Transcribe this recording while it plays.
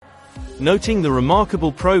Noting the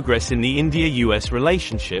remarkable progress in the India-US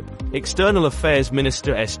relationship, External Affairs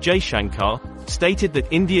Minister S. Jaishankar stated that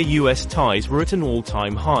India-US ties were at an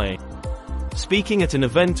all-time high. Speaking at an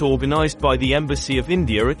event organized by the Embassy of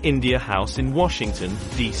India at India House in Washington,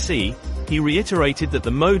 D.C., he reiterated that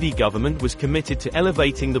the Modi government was committed to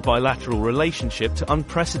elevating the bilateral relationship to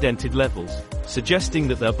unprecedented levels, suggesting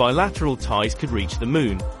that their bilateral ties could reach the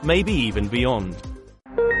moon, maybe even beyond.